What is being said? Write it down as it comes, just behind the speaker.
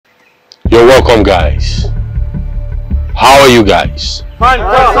You're welcome, guys. How are you guys? Fine, sir.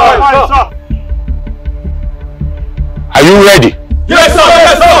 Are you ready? Yes, sir.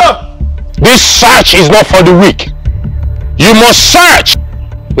 Yes, sir. This search is not for the weak. You must search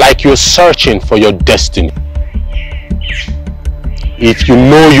like you're searching for your destiny. If you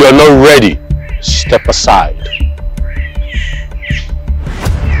know you are not ready, step aside.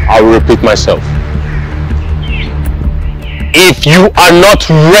 I'll repeat myself. If you are not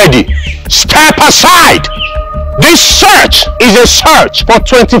ready, step aside. This search is a search for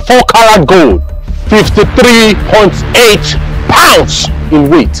 24 karat gold, 53.8 pounds in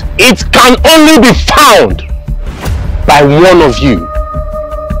weight. It can only be found by one of you.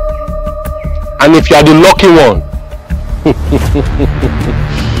 And if you are the lucky one,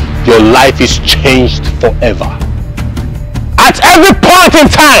 your life is changed forever. At every point in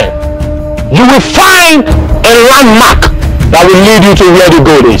time, you will find a landmark that will lead you to where the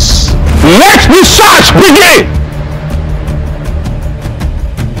goal is. Let the search begin!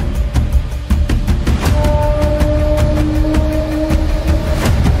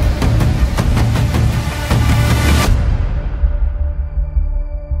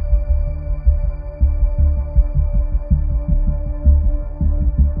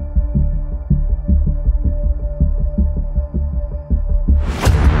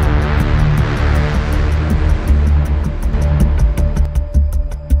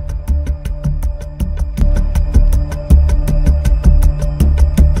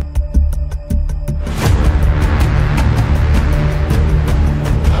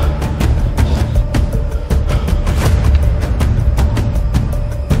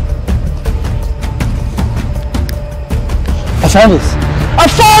 I found it! I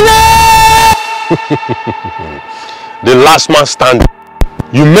found it! The last man standing.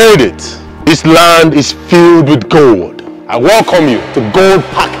 You made it. This land is filled with gold. I welcome you to Gold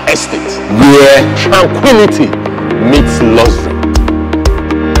Park Estate, where tranquility meets luxury.